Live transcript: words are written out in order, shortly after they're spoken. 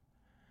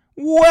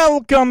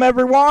Welcome,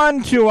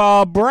 everyone, to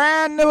a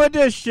brand new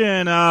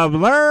edition of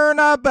Learn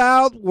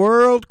About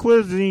World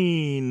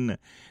Cuisine,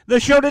 the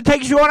show that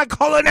takes you on a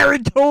culinary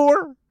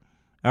tour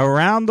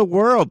around the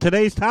world.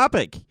 Today's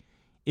topic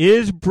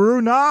is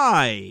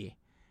Brunei.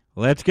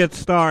 Let's get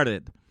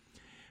started.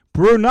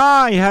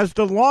 Brunei has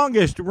the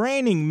longest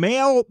reigning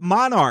male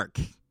monarch.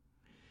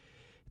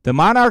 The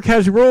monarch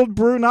has ruled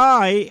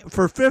Brunei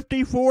for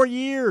 54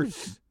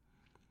 years.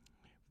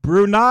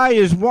 Brunei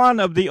is one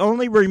of the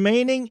only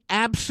remaining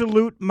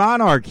absolute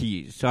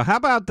monarchies. So how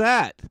about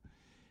that?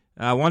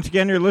 Once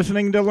again, you're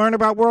listening to Learn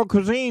About World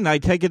Cuisine. I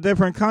take a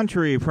different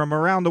country from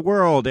around the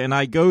world, and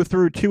I go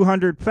through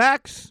 200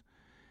 facts,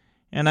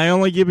 and I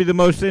only give you the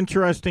most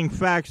interesting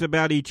facts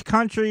about each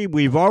country.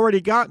 We've already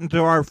gotten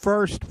to our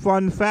first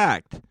fun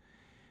fact.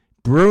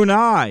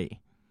 Brunei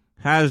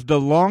has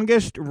the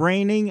longest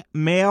reigning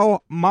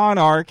male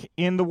monarch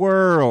in the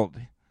world.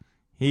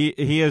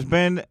 He has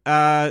been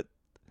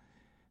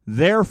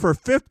there for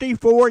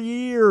 54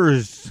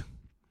 years.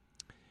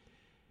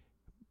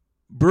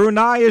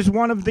 Brunei is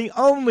one of the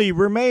only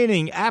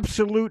remaining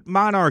absolute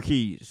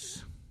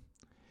monarchies.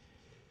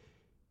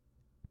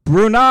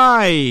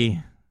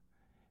 Brunei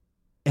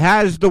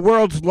has the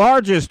world's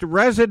largest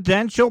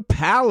residential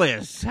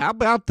palace. How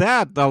about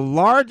that? The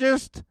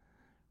largest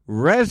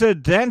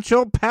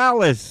residential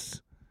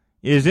palace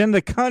is in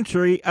the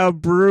country of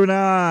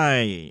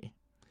Brunei.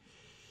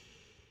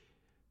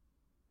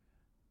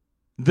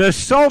 The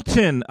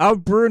Sultan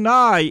of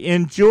Brunei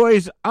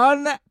enjoys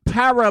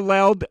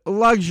unparalleled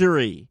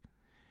luxury.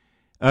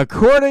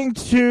 According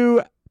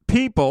to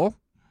People,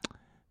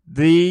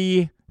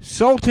 the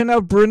Sultan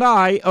of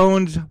Brunei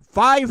owns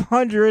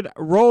 500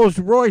 Rolls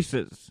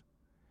Royces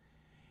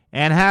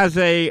and has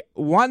a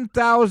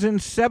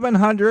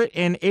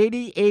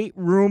 1,788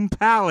 room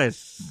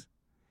palace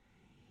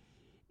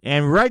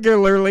and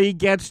regularly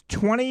gets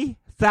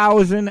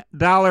 $20,000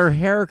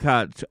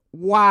 haircuts.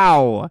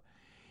 Wow.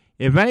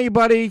 If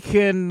anybody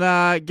can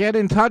get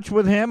in touch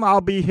with him,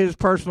 I'll be his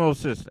personal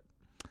assistant.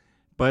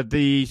 But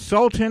the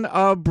Sultan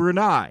of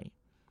Brunei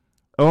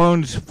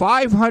owns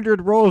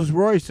 500 Rolls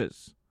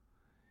Royces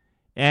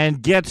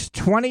and gets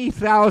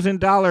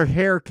 $20,000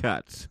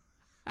 haircuts.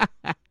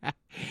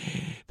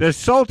 The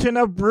Sultan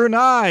of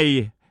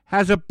Brunei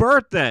has a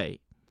birthday,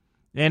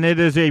 and it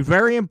is a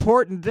very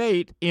important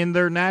date in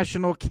their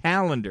national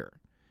calendar.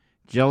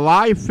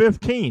 July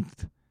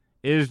 15th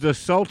is the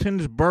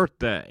Sultan's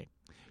birthday.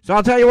 So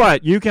I'll tell you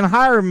what, you can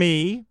hire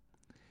me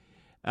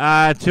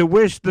to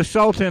wish the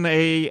Sultan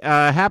a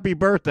happy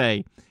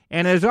birthday.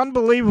 And as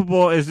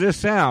unbelievable as this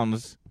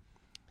sounds,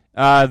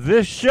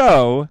 this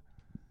show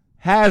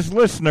has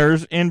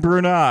listeners in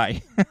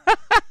Brunei.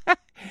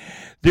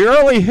 The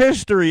early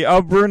history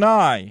of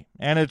Brunei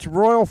and its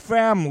royal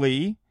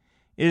family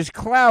is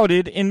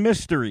clouded in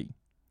mystery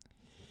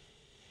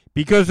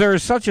because there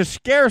is such a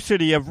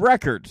scarcity of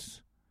records.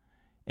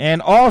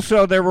 And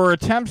also, there were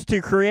attempts to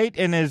create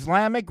an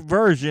Islamic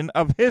version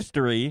of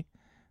history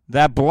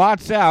that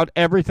blots out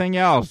everything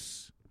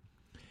else.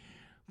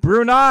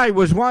 Brunei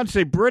was once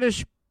a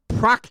British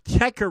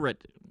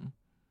protectorate.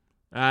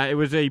 It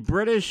was a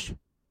British...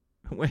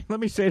 Wait, let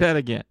me say that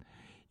again.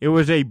 It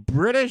was a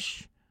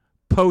British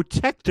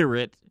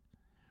protectorate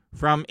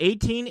from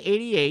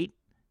 1888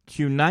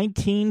 to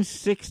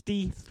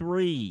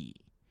 1963.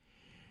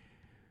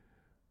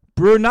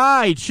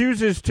 Brunei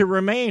chooses to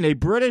remain a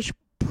British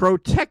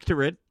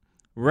protectorate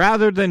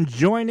rather than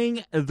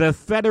joining the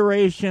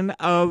Federation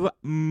of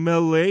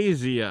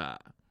Malaysia.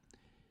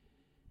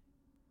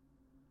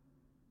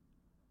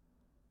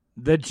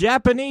 The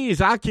Japanese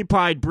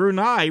occupied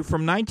Brunei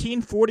from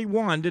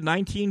 1941 to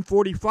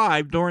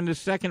 1945 during the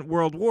Second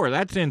World War.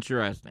 That's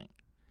interesting.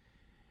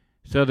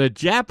 So the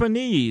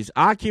Japanese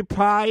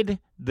occupied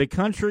the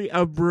country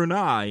of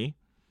Brunei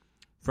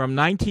from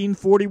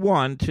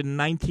 1941 to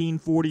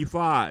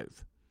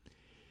 1945.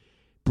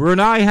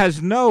 Brunei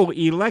has no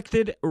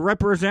elected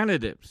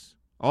representatives.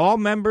 All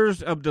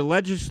members of the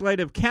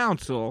Legislative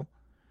Council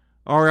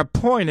are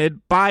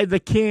appointed by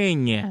the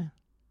king.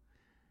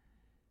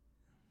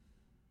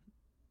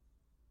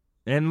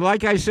 And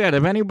like I said,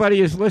 if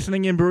anybody is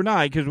listening in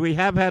Brunei, because we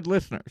have had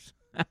listeners,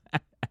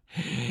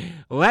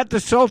 let the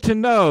Sultan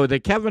know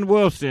that Kevin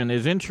Wilson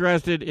is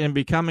interested in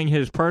becoming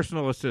his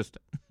personal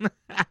assistant.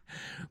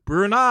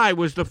 Brunei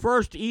was the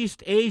first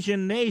East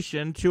Asian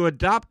nation to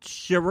adopt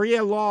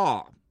Sharia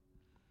law.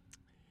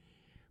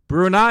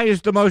 Brunei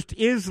is the most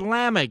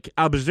Islamic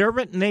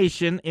observant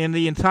nation in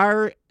the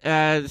entire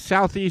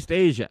Southeast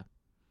Asia.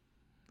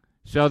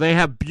 So they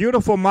have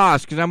beautiful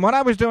mosques. And when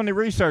I was doing the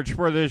research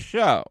for this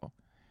show,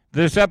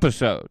 this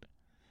episode,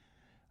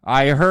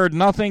 I heard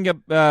nothing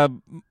about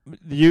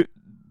the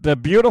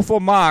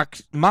beautiful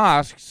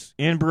mosques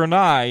in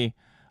Brunei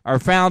are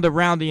found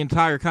around the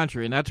entire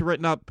country. And that's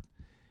written up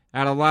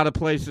at a lot of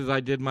places I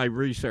did my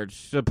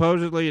research.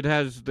 Supposedly it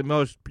has the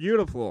most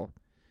beautiful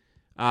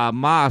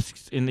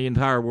mosques in the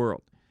entire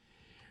world.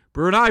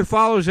 Brunei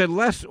follows a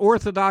less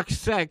orthodox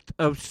sect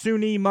of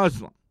Sunni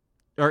Muslim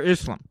or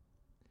Islam.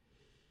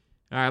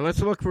 All right, let's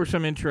look for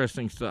some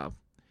interesting stuff.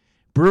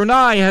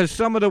 Brunei has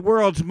some of the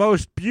world's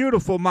most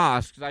beautiful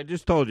mosques. I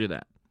just told you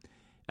that.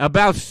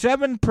 About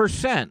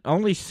 7%,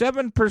 only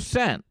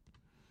 7%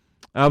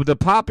 of the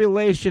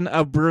population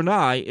of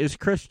Brunei is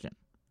Christian.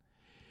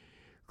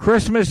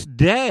 Christmas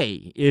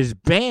Day is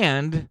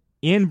banned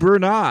in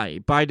Brunei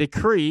by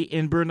decree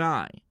in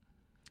Brunei.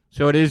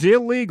 So it is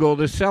illegal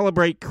to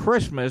celebrate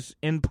Christmas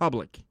in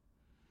public.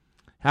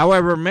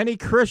 However, many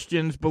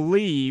Christians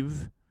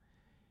believe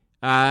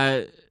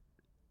many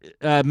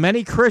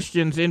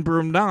Christians in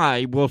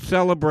Brunei will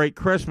celebrate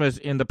Christmas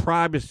in the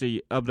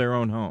privacy of their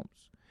own homes.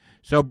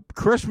 So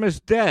Christmas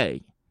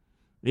Day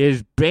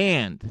is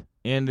banned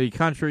in the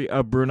country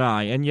of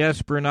Brunei. And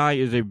yes, Brunei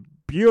is a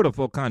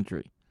beautiful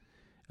country,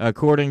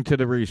 according to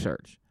the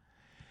research.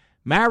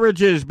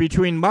 Marriages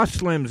between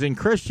Muslims and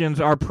Christians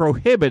are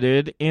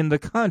prohibited in the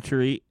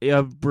country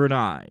of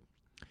Brunei.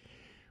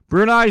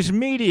 Brunei's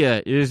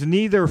media is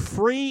neither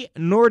free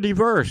nor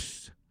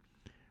diverse.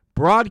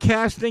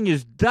 Broadcasting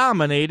is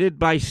dominated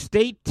by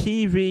state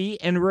TV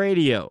and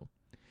radio.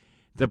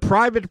 The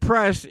private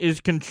press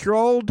is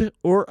controlled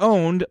or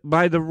owned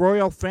by the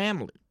royal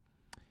family.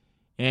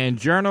 And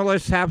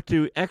journalists have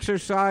to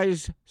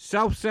exercise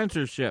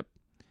self-censorship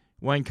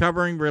when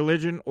covering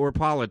religion or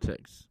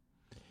politics.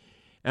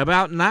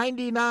 About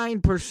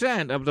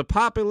 99% of the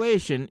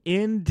population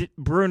in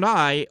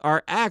Brunei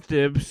are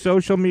active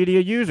social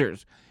media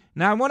users.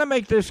 Now, I want to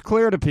make this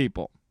clear to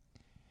people.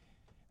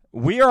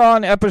 We are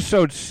on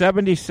episode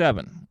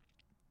 77.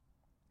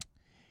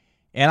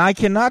 And I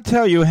cannot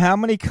tell you how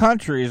many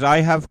countries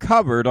I have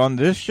covered on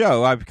this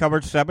show. I've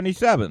covered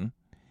 77,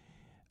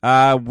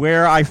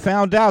 where I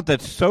found out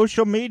that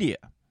social media,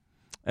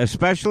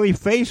 especially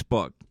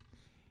Facebook,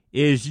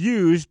 is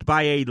used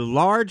by a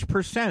large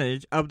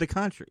percentage of the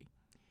country.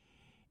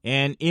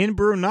 And in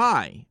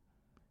Brunei,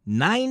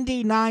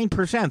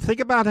 99%, think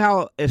about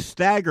how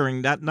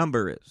staggering that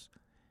number is.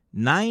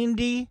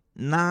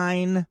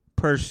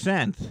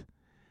 99%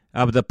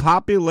 of the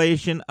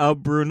population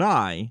of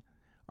Brunei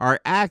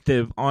are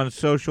active on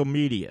social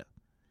media.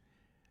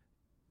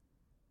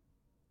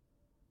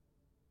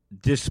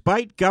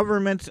 Despite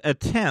government's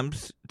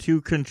attempts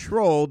to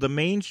control the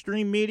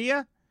mainstream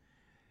media,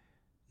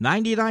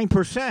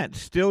 99%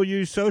 still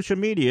use social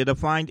media to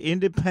find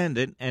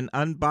independent and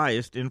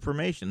unbiased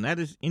information. That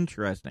is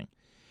interesting.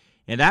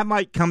 And that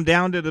might come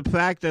down to the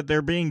fact that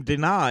they're being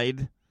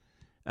denied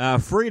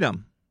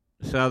freedom.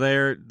 So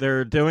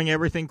they're doing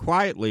everything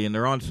quietly, and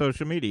they're on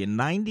social media.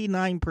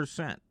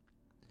 99%.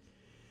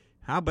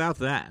 How about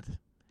that?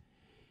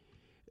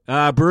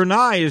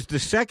 Brunei is the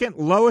second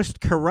lowest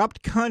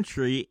corrupt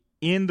country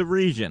in the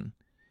region.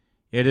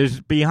 It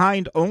is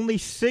behind only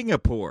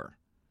Singapore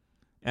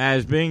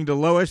as being the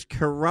lowest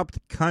corrupt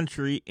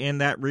country in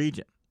that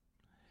region.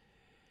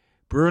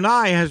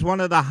 Brunei has one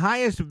of the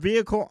highest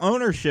vehicle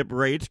ownership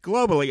rates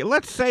globally.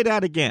 Let's say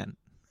that again.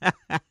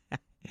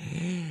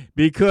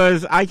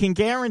 Because I can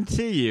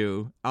guarantee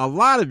you, a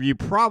lot of you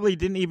probably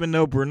didn't even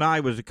know Brunei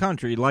was a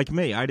country, like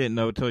me. I didn't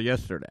know it till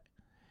yesterday.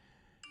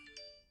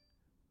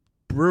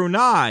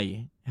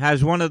 Brunei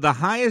has one of the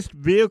highest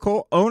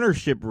vehicle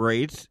ownership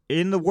rates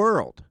in the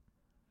world.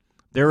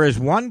 There is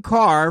one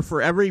car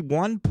for every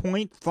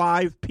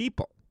 1.5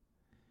 people.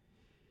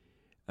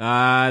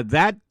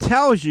 That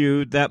tells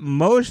you that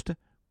most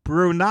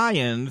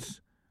Bruneians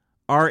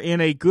are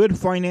in a good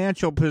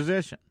financial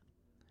position.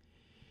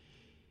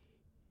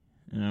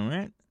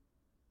 All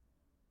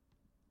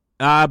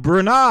right.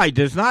 Brunei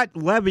does not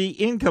levy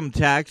income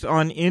tax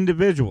on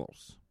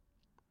individuals.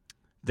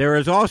 There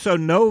is also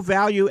no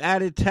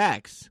value-added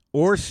tax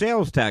or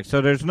sales tax. So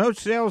there's no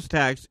sales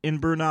tax in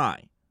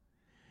Brunei.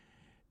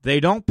 They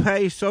don't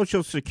pay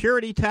Social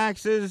Security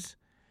taxes,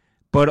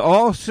 but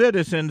all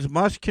citizens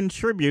must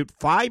contribute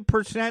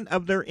 5%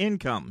 of their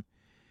income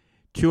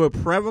to a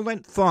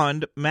prevalent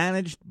fund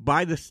managed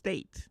by the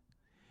state.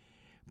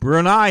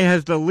 Brunei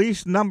has the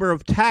least number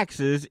of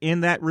taxes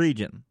in that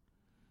region.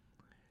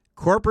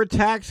 Corporate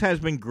tax has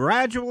been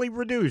gradually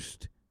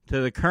reduced to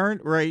the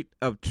current rate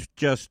of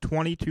just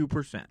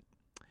 22%.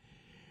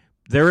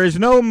 There is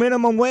no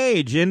minimum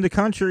wage in the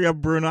country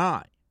of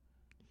Brunei.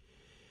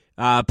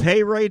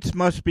 Pay rates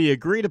must be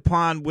agreed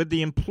upon with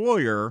the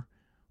employer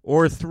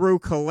or through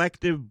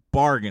collective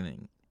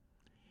bargaining.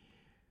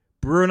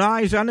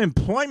 Brunei's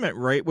unemployment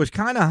rate was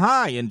kind of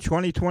high in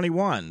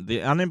 2021.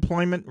 The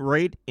unemployment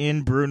rate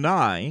in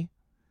Brunei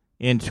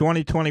in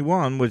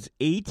 2021 was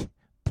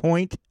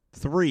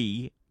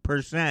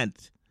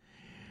 8.3%.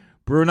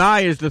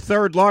 Brunei is the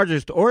third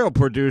largest oil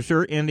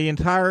producer in the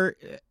entire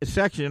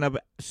section of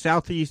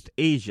Southeast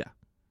Asia.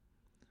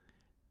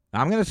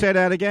 I'm going to say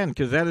that again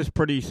because that is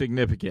pretty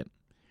significant.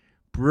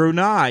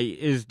 Brunei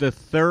is the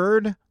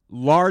third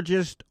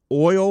largest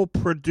oil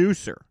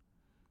producer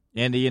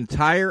in the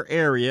entire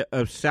area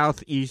of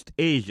Southeast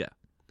Asia.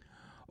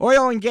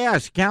 Oil and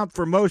gas count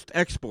for most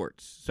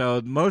exports. So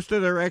most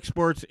of their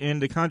exports in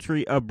the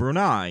country of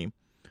Brunei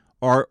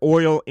are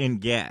oil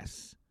and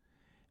gas.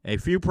 A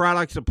few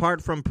products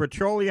apart from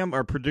petroleum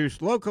are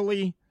produced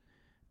locally,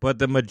 but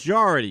the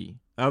majority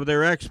of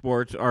their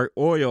exports are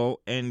oil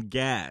and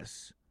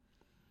gas.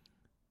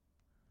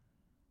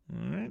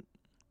 All right.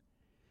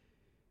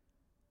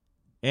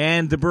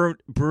 And the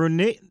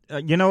Brunei,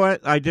 you know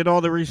what? I did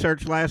all the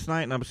research last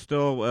night, and I'm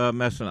still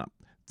messing up.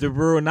 The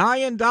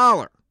Bruneian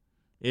dollar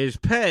is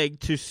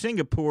pegged to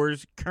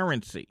Singapore's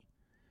currency.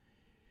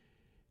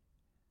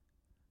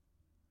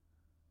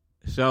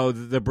 So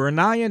the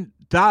Bruneian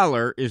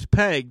dollar is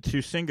pegged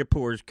to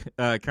Singapore's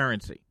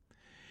currency.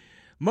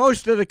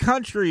 Most of the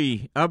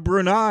country of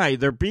Brunei,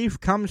 their beef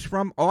comes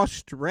from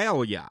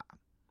Australia.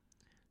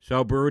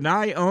 So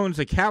Brunei owns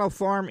a cattle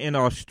farm in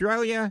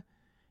Australia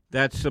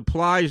that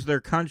supplies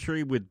their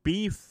country with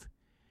beef.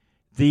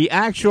 The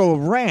actual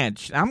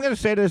ranch, I'm going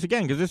to say this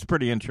again because this is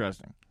pretty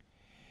interesting.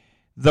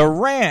 The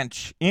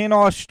ranch in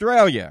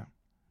Australia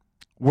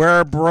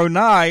where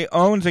Brunei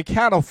owns a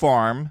cattle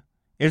farm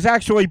is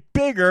actually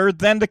bigger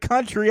than the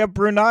country of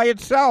Brunei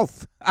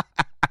itself.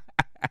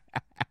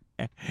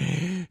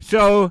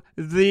 So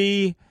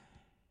the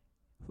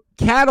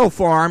cattle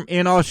farm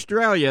in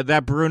Australia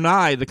that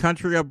Brunei, the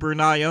country of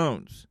Brunei,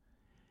 owns,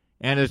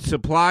 and it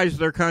supplies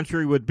their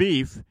country with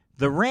beef,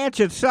 the ranch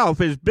itself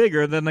is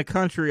bigger than the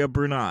country of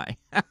Brunei.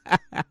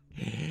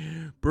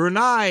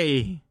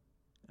 Brunei,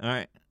 all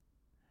right.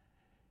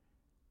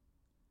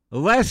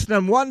 Less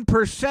than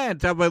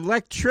 1% of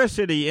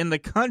electricity in the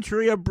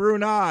country of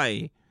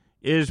Brunei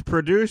is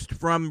produced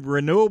from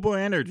renewable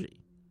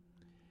energy.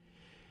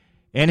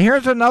 And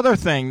here's another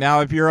thing.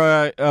 Now, if you're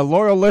a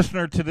loyal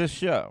listener to this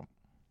show,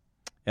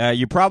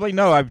 you probably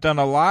know I've done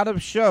a lot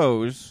of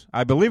shows.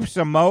 I believe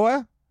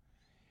Samoa.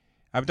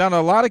 I've done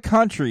a lot of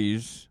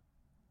countries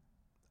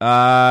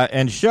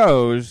and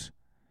shows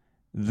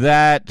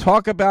that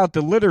talk about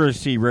the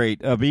literacy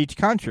rate of each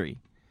country.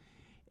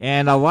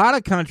 And a lot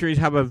of countries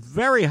have a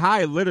very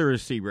high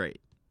literacy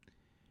rate.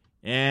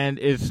 And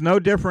it's no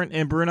different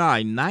in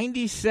Brunei.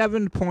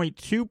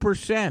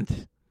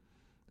 97.2%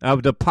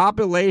 of the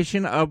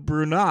population of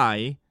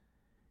Brunei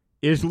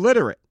is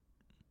literate.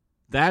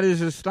 That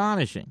is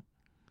astonishing.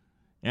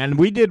 And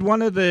we did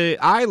one of the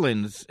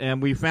islands,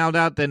 and we found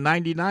out that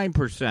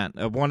 99%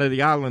 of one of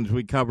the islands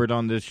we covered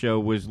on this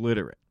show was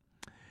literate.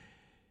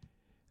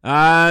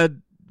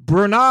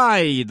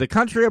 Brunei, the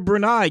country of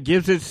Brunei,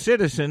 gives its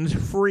citizens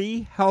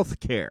free health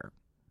care.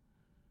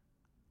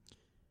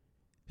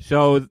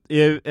 So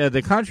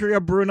the country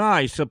of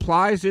Brunei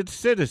supplies its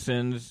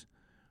citizens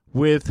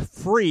with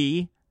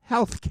free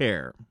health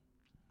care.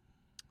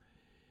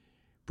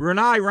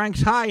 Brunei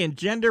ranks high in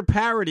gender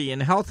parity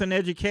in health and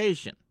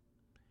education.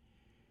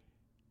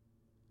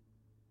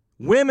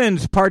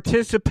 Women's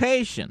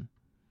participation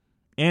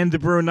in the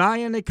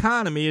Bruneian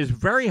economy is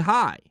very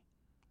high.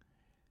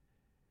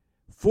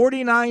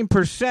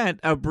 49%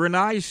 of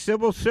Brunei's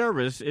civil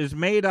service is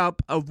made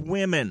up of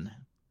women.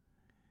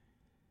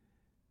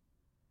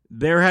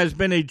 There has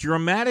been a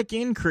dramatic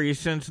increase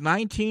since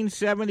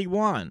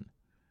 1971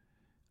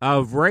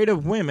 of rate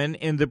of women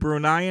in the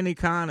Bruneian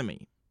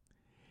economy.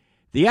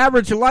 The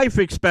average life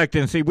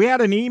expectancy, we had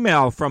an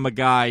email from a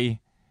guy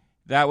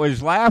that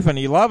was laughing.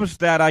 He loves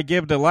that I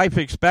give the life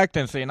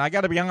expectancy, and I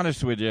got to be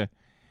honest with you.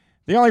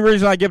 The only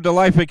reason I give the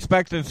life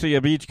expectancy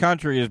of each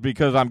country is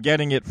because I'm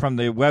getting it from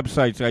the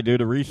websites I do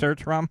the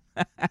research from.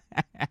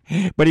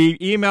 But he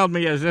emailed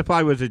me as if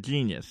I was a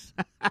genius.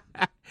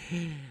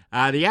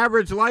 The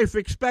average life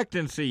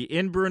expectancy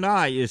in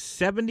Brunei is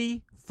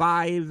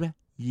 75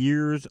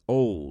 years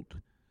old.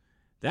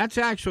 That's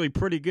actually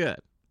pretty good.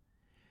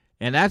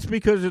 And that's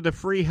because of the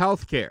free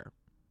health care.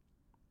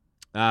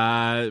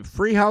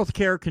 Free health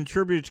care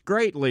contributes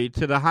greatly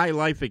to the high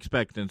life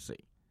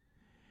expectancy.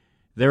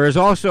 There is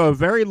also a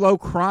very low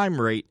crime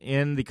rate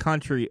in the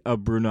country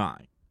of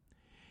Brunei.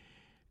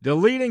 The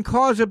leading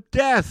cause of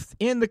death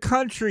in the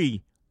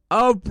country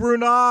of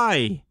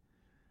Brunei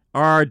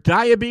are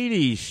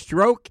diabetes,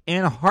 stroke,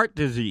 and heart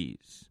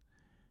disease.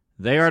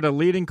 They are the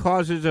leading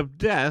causes of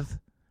death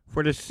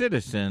for the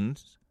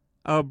citizens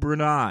of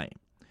Brunei.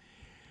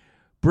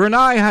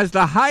 Brunei has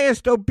the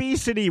highest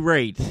obesity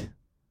rate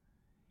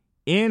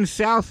in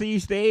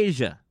Southeast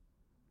Asia,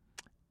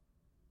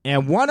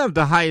 and one of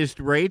the highest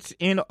rates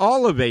in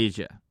all of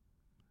Asia.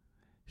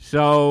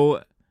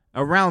 So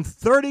around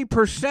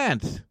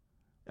 30%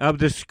 of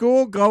the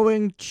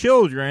school-going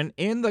children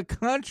in the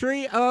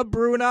country of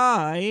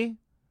Brunei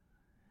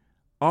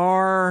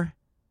are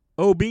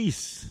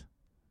obese.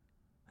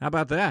 How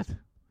about that?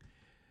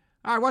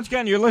 All right, once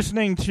again, you're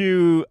listening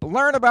to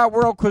Learn About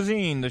World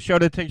Cuisine, the show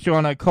that takes you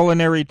on a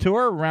culinary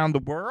tour around the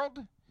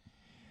world.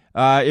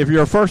 If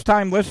you're a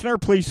first-time listener,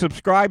 please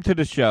subscribe to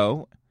the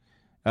show.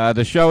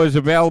 The show is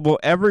available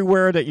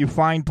everywhere that you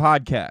find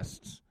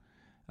podcasts.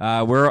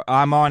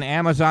 I'm on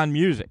Amazon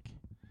Music.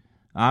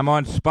 I'm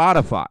on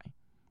Spotify.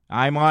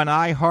 I'm on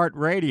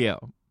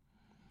iHeartRadio.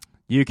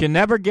 You can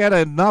never get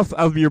enough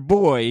of your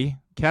boy,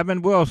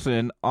 Kevin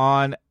Wilson,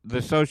 on the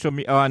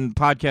on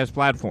podcast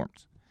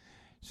platforms.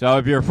 So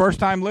if you're a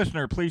first-time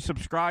listener, please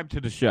subscribe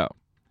to the show.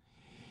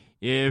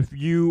 If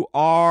you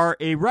are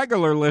a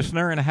regular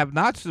listener and have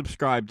not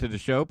subscribed to the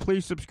show,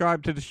 please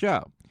subscribe to the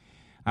show.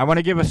 I want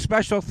to give a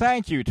special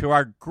thank you to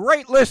our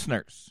great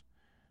listeners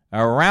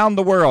around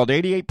the world.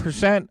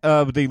 88%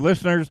 of the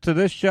listeners to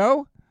this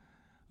show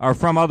are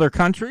from other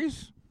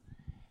countries,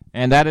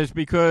 and that is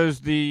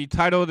because the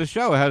title of the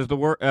show has the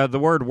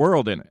word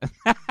world in it.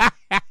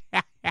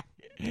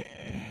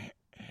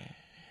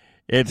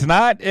 It's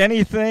not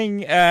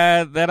anything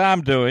that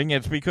I'm doing.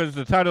 It's because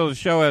the title of the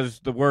show has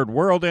the word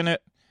world in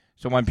it.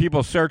 So when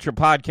people search a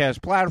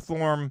podcast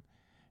platform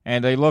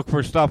and they look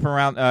for stuff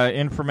around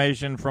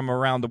information from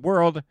around the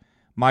world,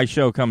 my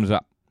show comes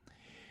up.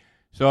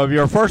 So if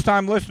you're a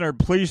first-time listener,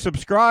 please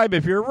subscribe.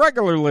 If you're a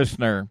regular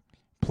listener,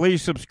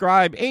 please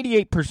subscribe.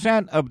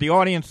 88% of the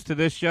audience to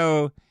this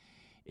show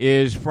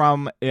is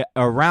from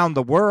around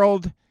the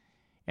world.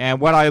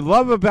 And what I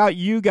love about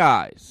you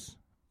guys,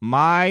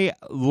 my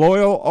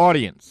loyal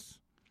audience,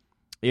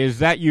 is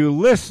that you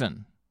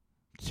listen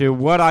to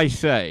what I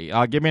say.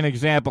 I'll give you an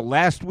example.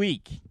 Last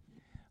week,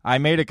 I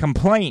made a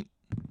complaint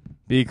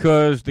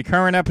because the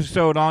current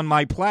episode on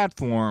my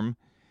platform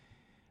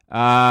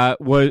had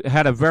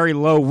a very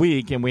low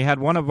week, and we had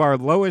one of our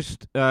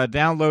lowest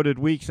downloaded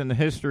weeks in the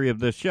history of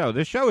this show.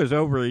 This show is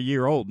over a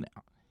year old now.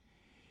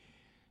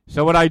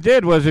 So what I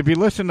did was, if you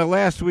listen to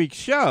last week's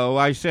show,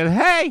 I said,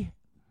 hey,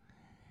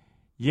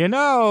 you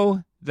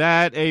know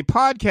that a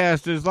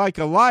podcast is like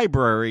a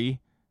library,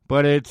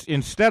 but it's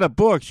instead of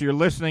books, you're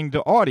listening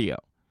to audio.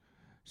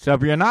 So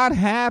if you're not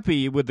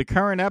happy with the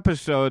current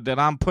episode that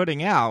I'm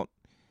putting out,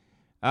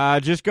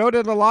 just go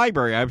to the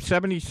library. I have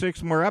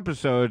 76 more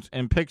episodes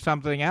and pick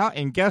something out.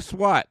 And guess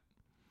what?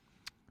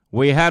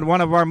 We had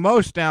one of our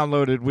most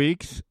downloaded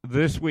weeks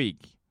this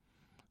week.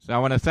 So I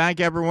want to thank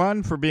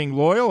everyone for being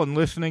loyal and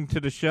listening to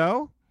the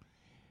show.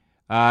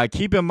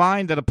 Keep in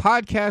mind that a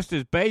podcast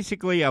is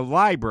basically a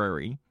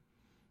library.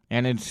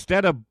 And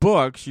instead of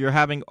books, you're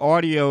having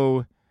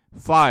audio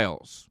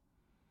files.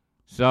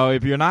 So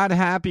if you're not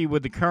happy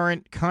with the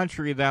current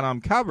country that I'm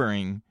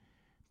covering,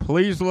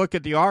 please look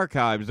at the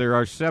archives. There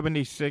are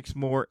 76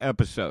 more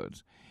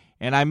episodes.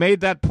 And I made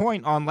that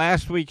point on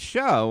last week's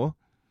show,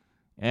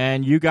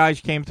 and you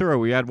guys came through.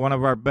 We had one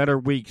of our better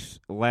weeks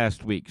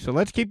last week. So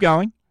let's keep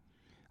going.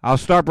 I'll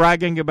start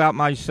bragging about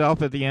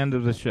myself at the end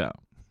of the show.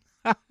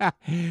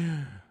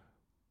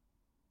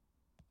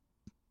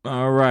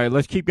 All right,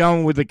 let's keep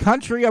going with the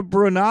country of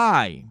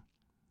Brunei.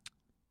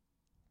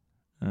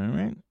 All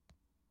right.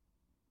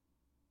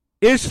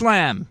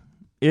 Islam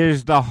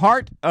is at the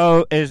heart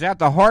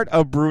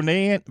of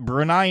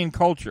Bruneian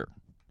culture.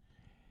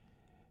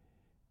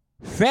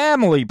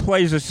 Family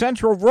plays a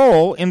central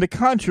role in the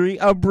country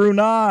of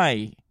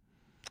Brunei.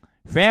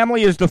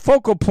 Family is the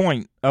focal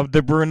point of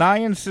the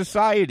Bruneian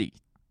society.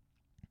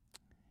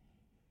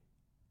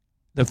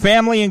 The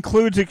family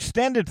includes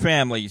extended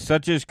families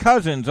such as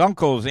cousins,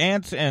 uncles,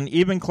 aunts, and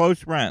even close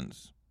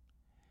friends.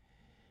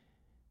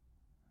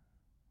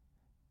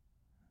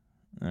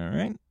 All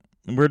right.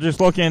 We're just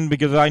looking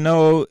because I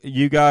know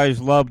you guys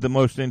love the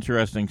most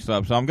interesting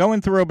stuff. So I'm going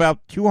through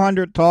about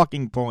 200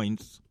 talking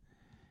points,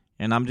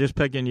 and I'm just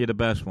picking you the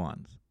best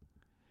ones.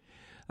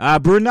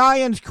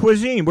 Brunei's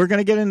cuisine. We're going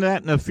to get into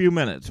that in a few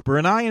minutes.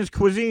 Brunei's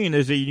cuisine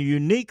is a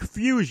unique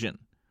fusion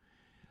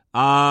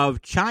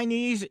of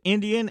Chinese,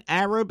 Indian,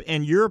 Arab,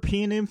 and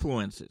European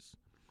influences.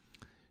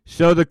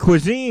 So the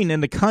cuisine in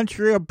the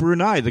country of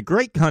Brunei, the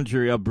great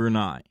country of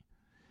Brunei,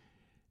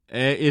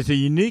 is a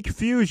unique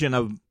fusion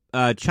of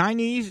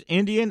Chinese,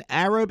 Indian,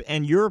 Arab,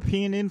 and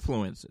European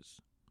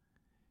influences.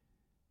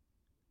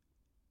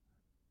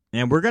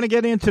 And we're going to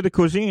get into the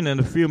cuisine in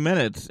a few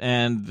minutes,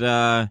 and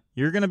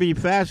you're going to be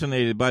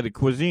fascinated by the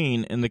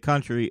cuisine in the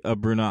country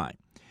of Brunei.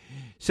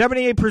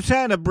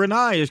 78% of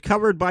Brunei is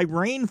covered by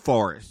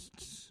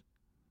rainforests.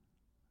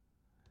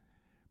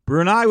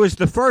 Brunei was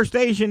the first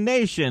Asian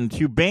nation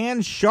to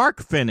ban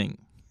shark finning.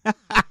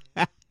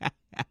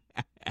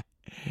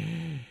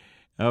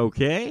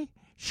 Okay.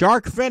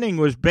 Shark finning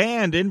was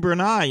banned in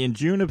Brunei in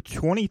June of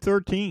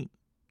 2013.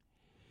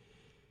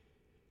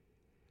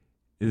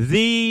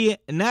 The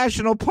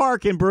national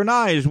park in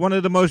Brunei is one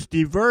of the most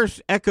diverse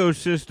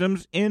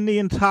ecosystems in the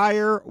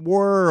entire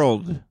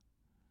world.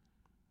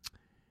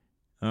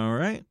 All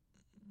right.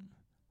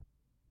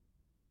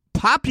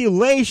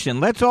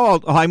 Population.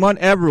 I want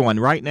everyone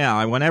right now.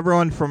 I want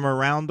everyone from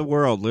around the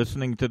world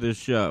listening to this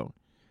show.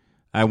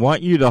 I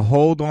want you to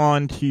hold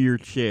on to your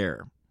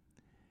chair.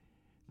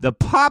 The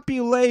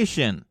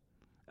population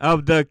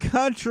of the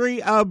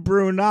country of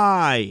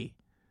Brunei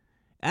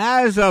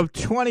as of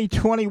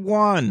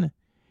 2021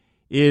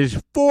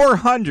 is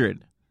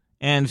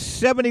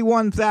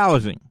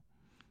 471,000.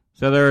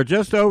 So there are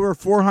just over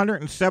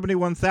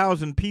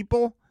 471,000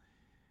 people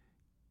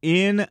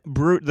in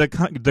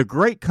the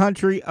great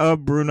country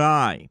of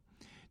Brunei.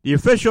 The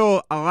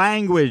official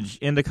language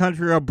in the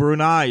country of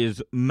Brunei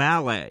is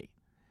Malay.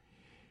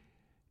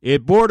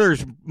 It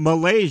borders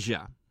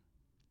Malaysia.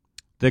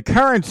 The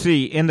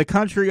currency in the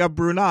country of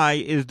Brunei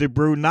is the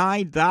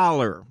Brunei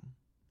dollar.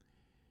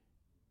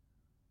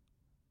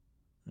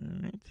 All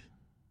right.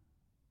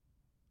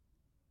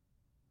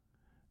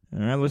 All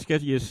right, let's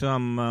get you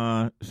some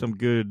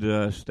good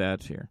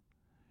stats here.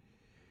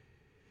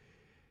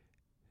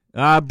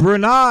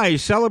 Brunei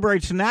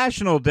celebrates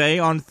National Day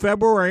on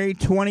February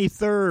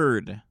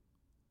 23rd.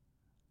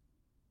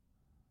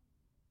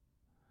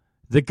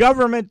 The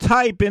government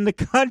type in the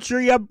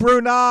country of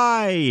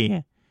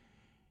Brunei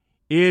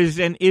is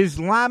an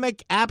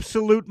Islamic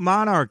absolute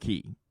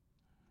monarchy.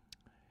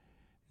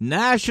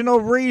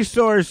 National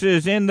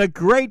resources in the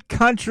great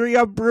country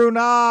of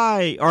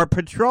Brunei are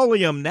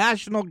petroleum,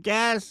 natural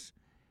gas,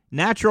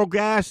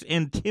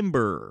 and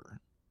timber.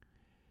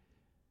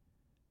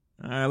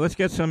 All right, let's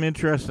get some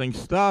interesting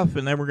stuff,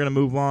 and then we're going to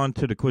move on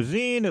to the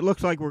cuisine. It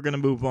looks like we're going to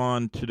move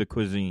on to the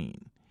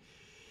cuisine.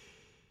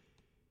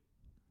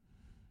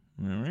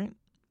 All right.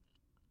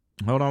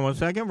 Hold on one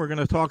second. We're going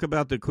to talk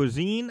about the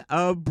cuisine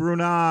of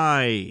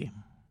Brunei.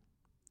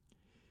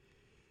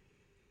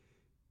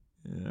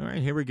 All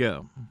right, here we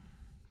go.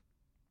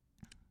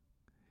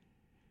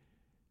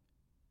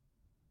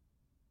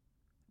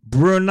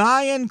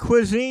 Bruneian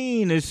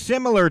cuisine is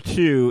similar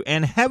to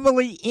and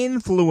heavily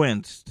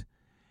influenced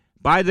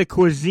by the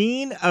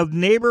cuisine of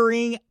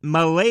neighboring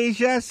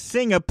Malaysia,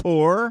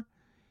 Singapore,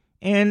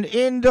 and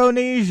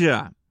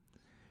Indonesia,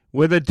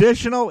 with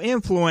additional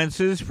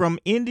influences from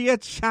India,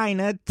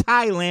 China,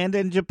 Thailand,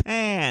 and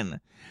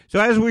Japan. So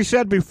as we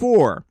said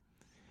before,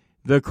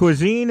 the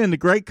cuisine in the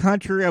great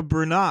country of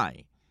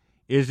Brunei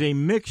is a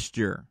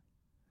mixture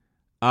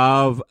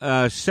of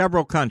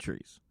several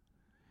countries.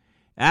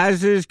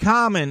 As is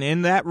common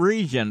in that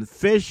region,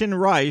 fish and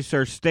rice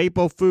are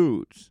staple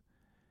foods,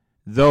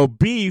 though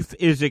beef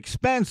is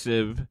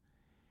expensive,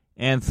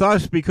 and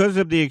thus because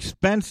of the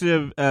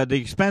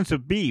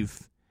expensive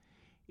beef,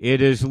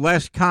 it is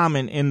less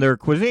common in their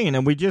cuisine.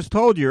 And we just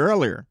told you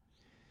earlier,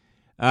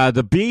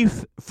 the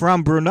beef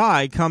from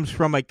Brunei comes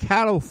from a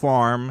cattle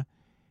farm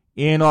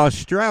in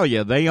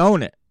Australia. They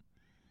own it.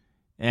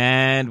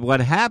 And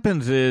what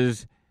happens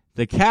is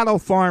the cattle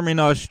farm in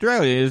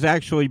Australia is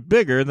actually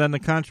bigger than the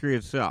country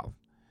itself.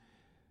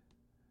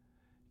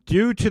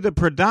 Due to the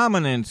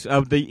predominance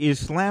of the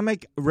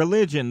Islamic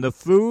religion, the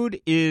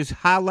food is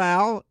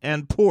halal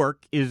and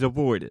pork is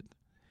avoided.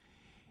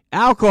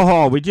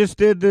 Alcohol, we just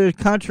did the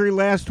country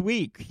last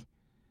week,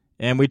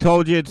 and we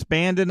told you it's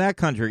banned in that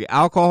country.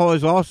 Alcohol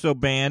is also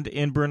banned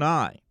in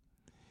Brunei.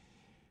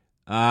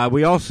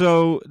 We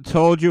also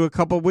told you a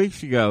couple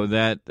weeks ago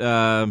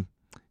that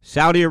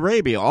Saudi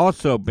Arabia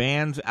also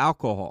bans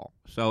alcohol.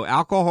 So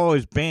alcohol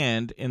is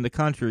banned in the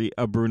country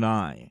of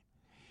Brunei.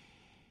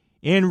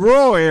 In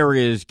rural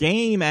areas,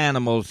 game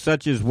animals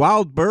such as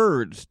wild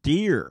birds,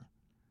 deer,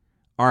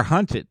 are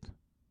hunted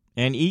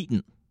and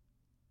eaten.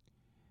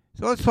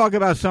 So let's talk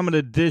about some of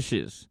the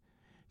dishes.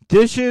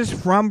 Dishes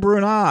from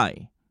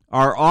Brunei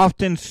are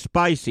often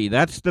spicy.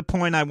 That's the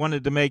point I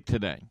wanted to make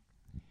today.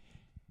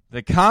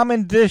 The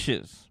common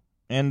dishes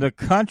in the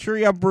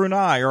country of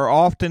Brunei are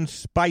often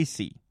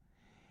spicy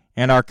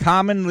and are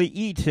commonly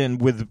eaten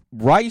with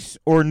rice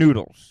or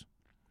noodles.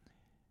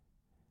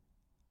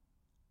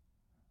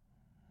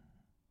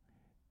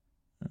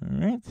 All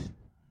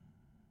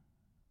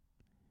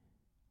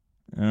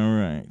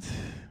right.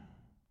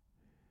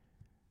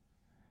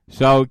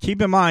 So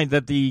keep in mind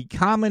that the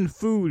common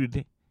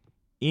food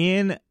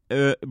in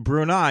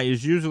Brunei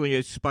is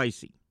usually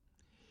spicy.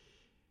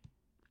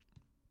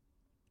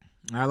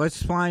 Now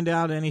let's find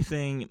out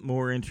anything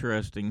more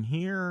interesting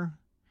here.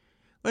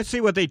 Let's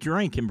see what they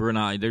drink in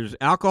Brunei. There's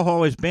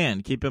alcohol is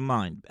banned. Keep in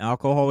mind,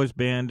 alcohol is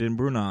banned in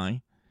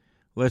Brunei.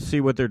 Let's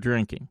see what they're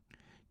drinking.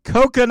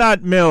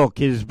 Coconut milk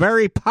is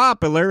very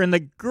popular in the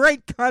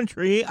great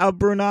country of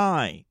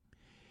Brunei.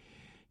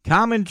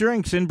 Common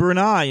drinks in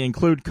Brunei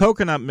include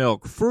coconut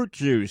milk, fruit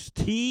juice,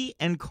 tea,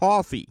 and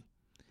coffee.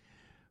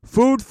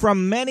 Food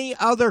from many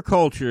other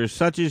cultures,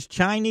 such as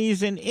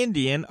Chinese and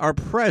Indian, are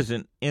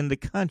present in the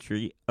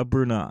country of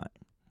Brunei.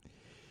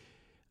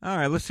 All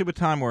right, let's see what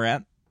time we're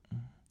at.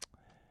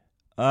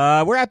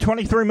 We're at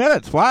 23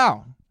 minutes.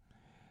 Wow.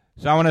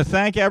 So I want to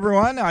thank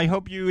everyone. I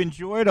hope you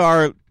enjoyed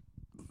our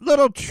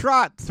little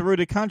trot through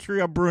the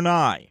country of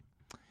Brunei.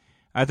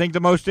 I think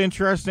the most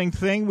interesting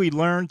thing we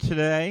learned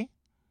today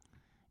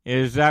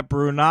is that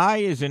Brunei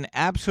is an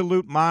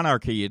absolute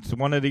monarchy. It's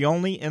one of the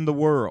only in the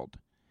world.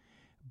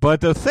 But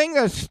the thing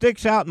that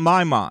sticks out in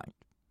my mind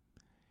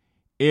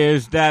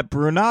is that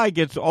Brunei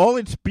gets all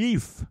its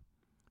beef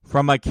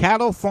from a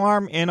cattle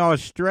farm in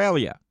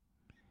Australia.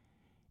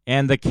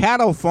 And the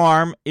cattle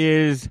farm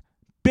is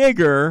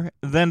bigger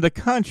than the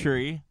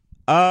country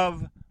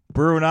of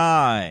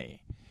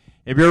Brunei.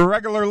 If you're a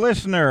regular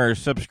listener,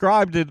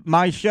 subscribe to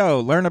my show,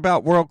 Learn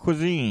About World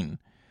Cuisine,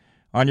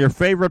 on your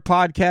favorite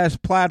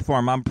podcast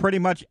platform. I'm pretty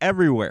much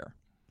everywhere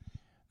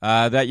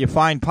that you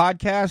find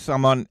podcasts.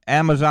 I'm on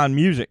Amazon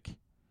Music,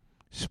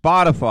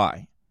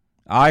 Spotify,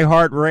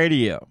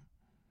 iHeartRadio.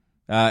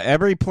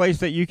 Every place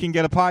that you can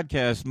get a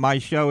podcast, my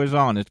show is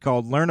on. It's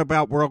called Learn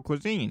About World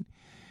Cuisine.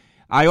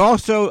 I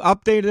also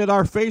updated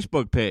our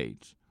Facebook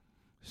page.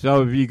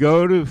 So if you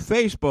go to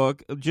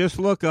Facebook, just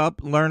look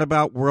up Learn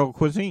About World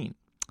Cuisine.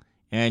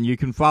 And you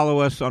can follow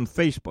us on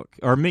Facebook.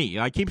 Or me.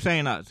 I keep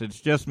saying us. It's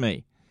just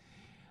me.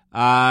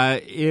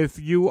 If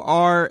you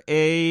are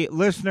a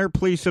listener,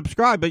 please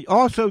subscribe. But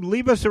also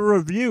leave us a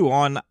review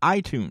on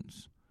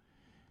iTunes.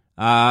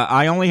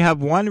 I only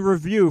have one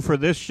review for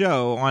this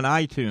show on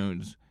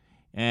iTunes.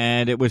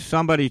 and it was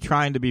somebody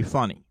trying to be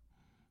funny.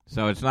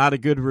 So it's not a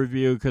good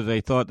review because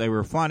they thought they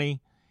were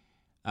funny.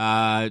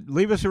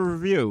 Leave us a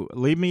review.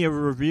 Leave me a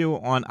review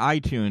on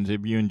iTunes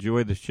if you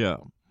enjoy the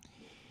show.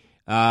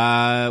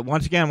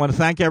 Once again, I want to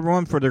thank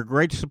everyone for their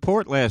great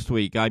support last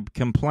week. I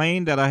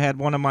complained that I had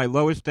one of my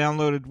lowest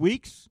downloaded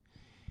weeks,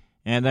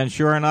 and then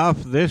sure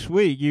enough, this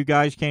week you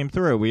guys came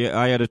through.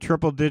 I had a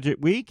triple-digit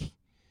week,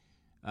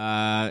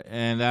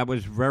 and that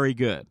was very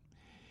good.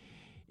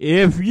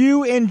 If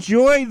you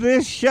enjoy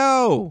this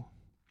show,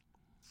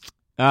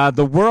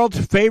 the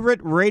world's favorite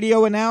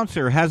radio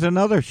announcer has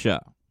another show.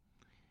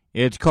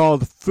 It's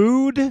called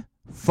Food,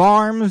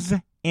 Farms,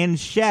 and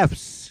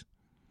Chefs.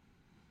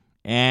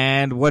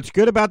 And what's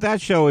good about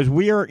that show is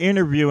we are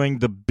interviewing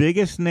the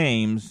biggest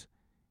names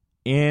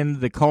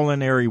in the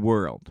culinary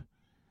world.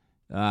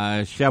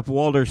 Chef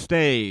Walter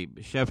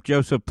Stabe, Chef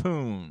Joseph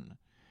Poon.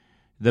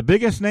 The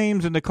biggest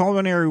names in the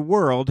culinary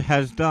world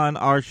has done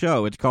our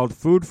show. It's called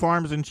Food,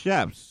 Farms, and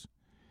Chefs.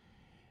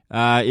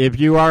 If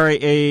you are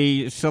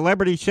a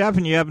celebrity chef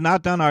and you have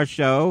not done our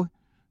show,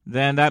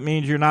 then that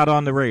means you're not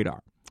on the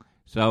radar.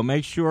 So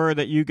make sure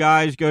that you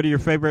guys go to your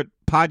favorite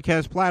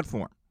podcast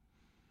platform.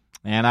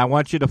 And I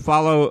want you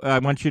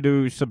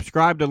to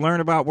subscribe to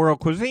Learn About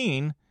World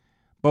Cuisine.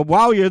 But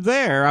while you're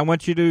there, I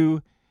want you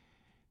to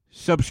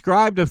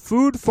subscribe to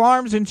Food,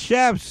 Farms, and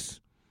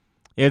Chefs.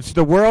 It's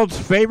the world's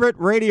favorite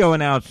radio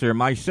announcer,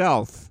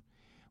 myself.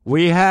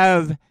 We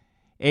have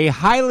a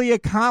highly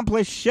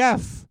accomplished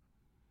chef.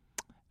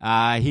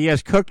 He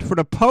has cooked for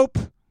the Pope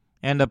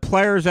and the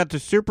players at the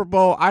Super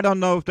Bowl. I don't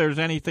know if there's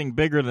anything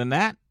bigger than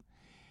that.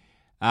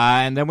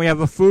 And then we have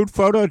a food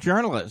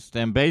photojournalist.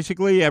 And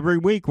basically, every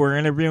week we're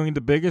interviewing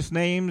the biggest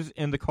names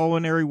in the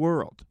culinary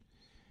world.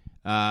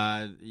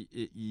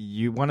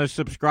 You want to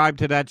subscribe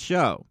to that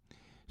show.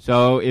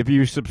 So if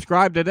you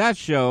subscribe to that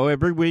show,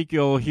 every week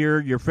you'll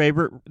hear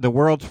the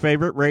world's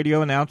favorite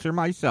radio announcer,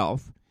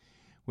 myself.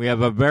 We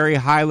have a very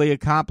highly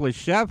accomplished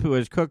chef who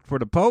has cooked for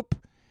the Pope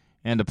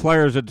and the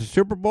players at the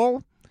Super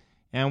Bowl.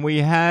 And we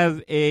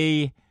have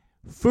a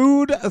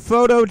food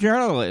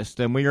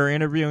photojournalist, and we are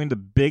interviewing the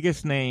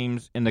biggest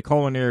names in the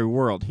culinary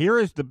world.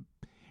 Here's the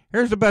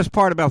best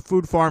part about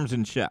Food, Farms,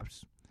 and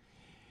Chefs.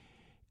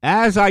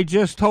 As I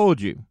just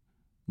told you,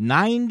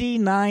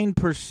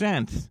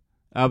 99%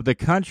 of the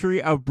country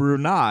of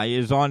Brunei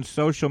is on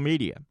social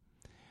media.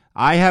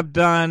 I have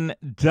done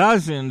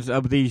dozens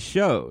of these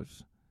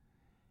shows,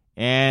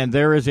 and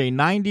there is a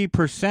 90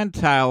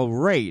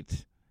 percentile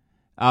rate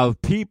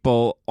of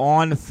people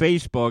on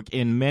Facebook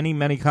in many,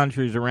 many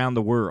countries around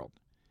the world.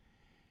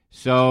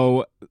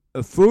 So,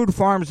 Food,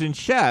 Farms, and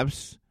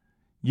Chefs,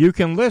 you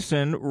can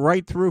listen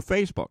right through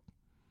Facebook.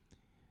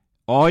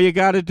 All you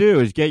got to do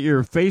is get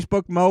your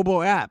Facebook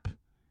mobile app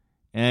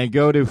and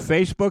go to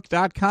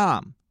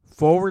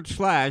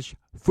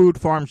facebook.com/Food,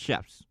 Farms,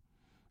 Chefs.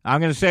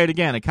 I'm going to say it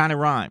again. It kind of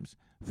rhymes.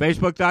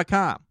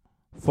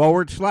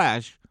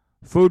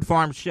 Facebook.com/Food,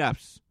 Farms,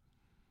 Chefs.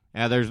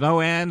 There's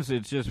no ends.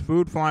 It's just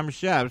Food, Farms,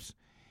 Chefs.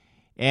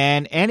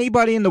 And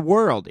anybody in the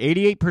world,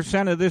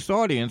 88% of this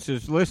audience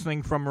is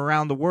listening from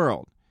around the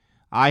world.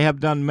 I have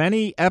done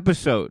many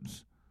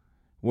episodes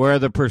where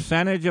the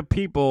percentage of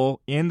people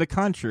in the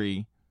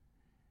country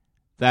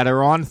that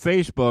are on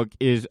Facebook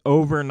is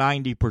over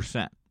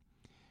 90%.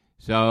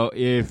 So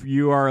if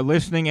you are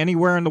listening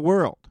anywhere in the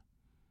world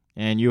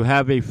and you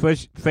have a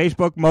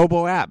Facebook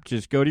mobile app,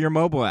 just go to your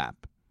mobile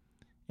app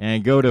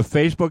and go to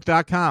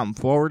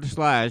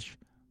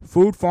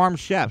facebook.com/Food, Farms,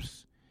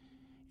 Chefs.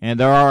 And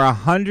there are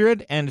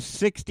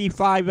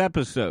 165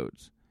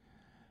 episodes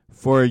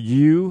for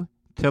you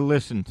to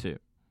listen to.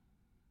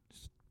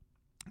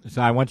 So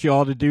I want you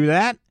all to do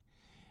that.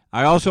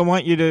 I also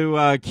want you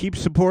to keep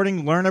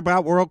supporting Learn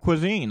About World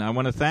Cuisine. I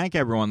want to thank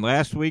everyone.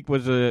 Last week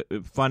was a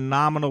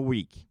phenomenal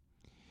week.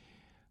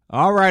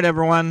 All right,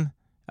 everyone.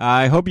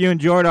 I hope you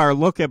enjoyed our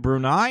look at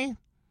Brunei.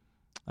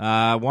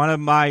 One of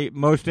my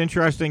most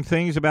interesting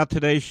things about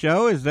today's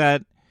show is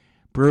that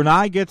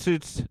Brunei gets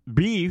its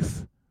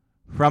beef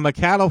from a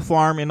cattle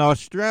farm in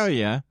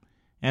Australia,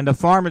 and the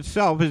farm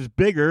itself is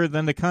bigger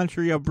than the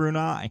country of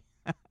Brunei.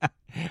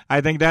 I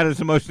think that is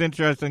the most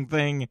interesting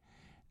thing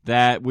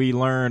that we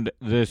learned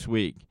this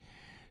week.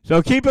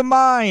 So keep in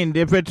mind,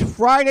 if it's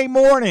Friday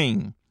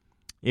morning,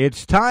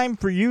 it's time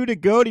for you to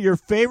go to your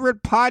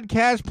favorite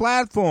podcast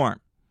platform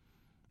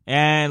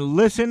and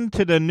listen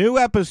to the new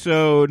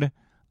episode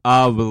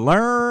of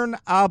Learn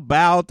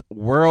About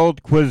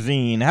World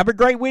Cuisine. Have a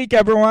great week,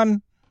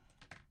 everyone.